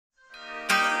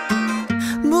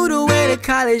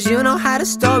college, you know how the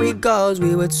story goes.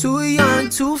 We were too young,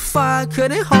 too far,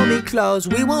 couldn't hold me close.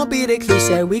 We won't be the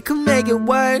cliche, we can make it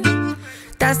work.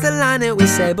 That's the line that we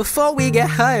say before we get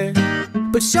hurt.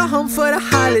 But you're home for the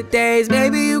holidays,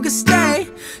 maybe you can stay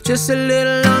just a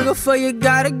little longer before you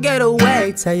gotta get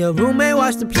away. Tell your roommate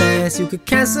watch the plans, you could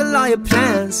cancel all your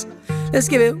plans. Let's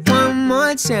give it one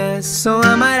more chance. So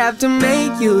I might have to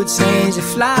make you change your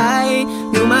flight.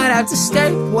 You might have to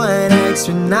stay one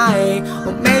extra night,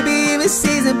 or maybe even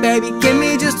season, baby. Give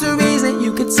me just a reason.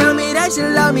 You could tell me that you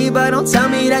love me, but don't tell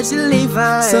me that you're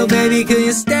leaving. So baby, could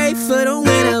you stay for the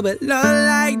winter, but love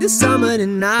like the summer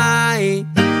tonight?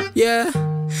 Yeah.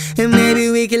 And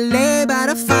maybe we can lay by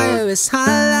the fire, it's hot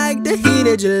like the heat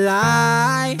of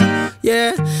July.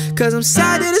 Yeah, cause I'm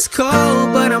sad that it's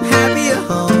cold, but I'm happy at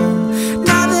home.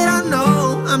 Now that I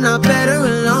know I'm not better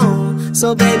alone.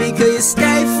 So baby, could you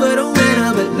stay for the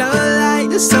winter, but love like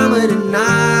the summer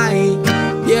tonight?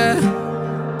 Yeah.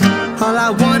 All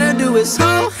I wanna do is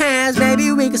hold hands,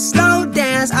 baby, we can slow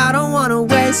dance. I don't wanna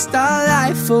waste our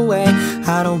life away.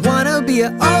 I don't wanna be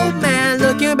an old man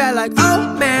looking back like,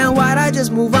 oh man, why'd I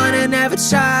just move on and never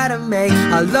try to make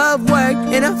our love work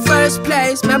in the first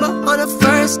place? Remember on the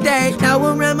first date, now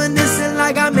we're reminiscing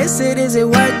like I miss it. Is it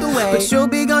worth the wait? But you'll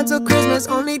be gone till Christmas,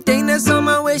 only thing that's on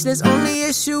my wish list. Only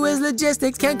issue is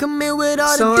logistics, can't commit with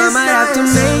all the distance. So I might have to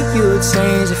make you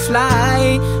change your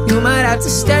flight. You might have to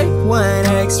stay one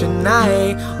extra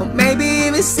night, or maybe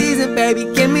even season, baby.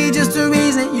 Give me just a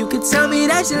reason. You could tell me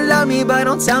that you love me, but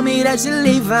don't tell me that you're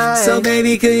leaving. So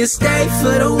baby, could you stay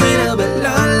for the winter, but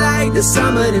love like the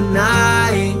summer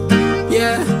tonight?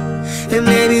 Yeah. And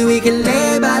maybe we can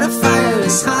lay by the fire,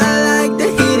 it's hot like the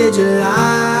heat of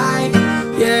July.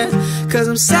 Yeah. Cause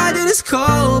I'm sad that it's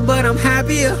cold, but I'm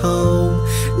happy at home.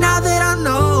 Now that I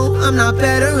know I'm not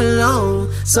better alone.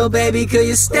 So baby, could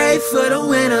you stay for the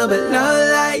winter, but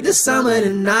love like the summer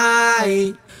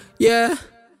tonight? Yeah.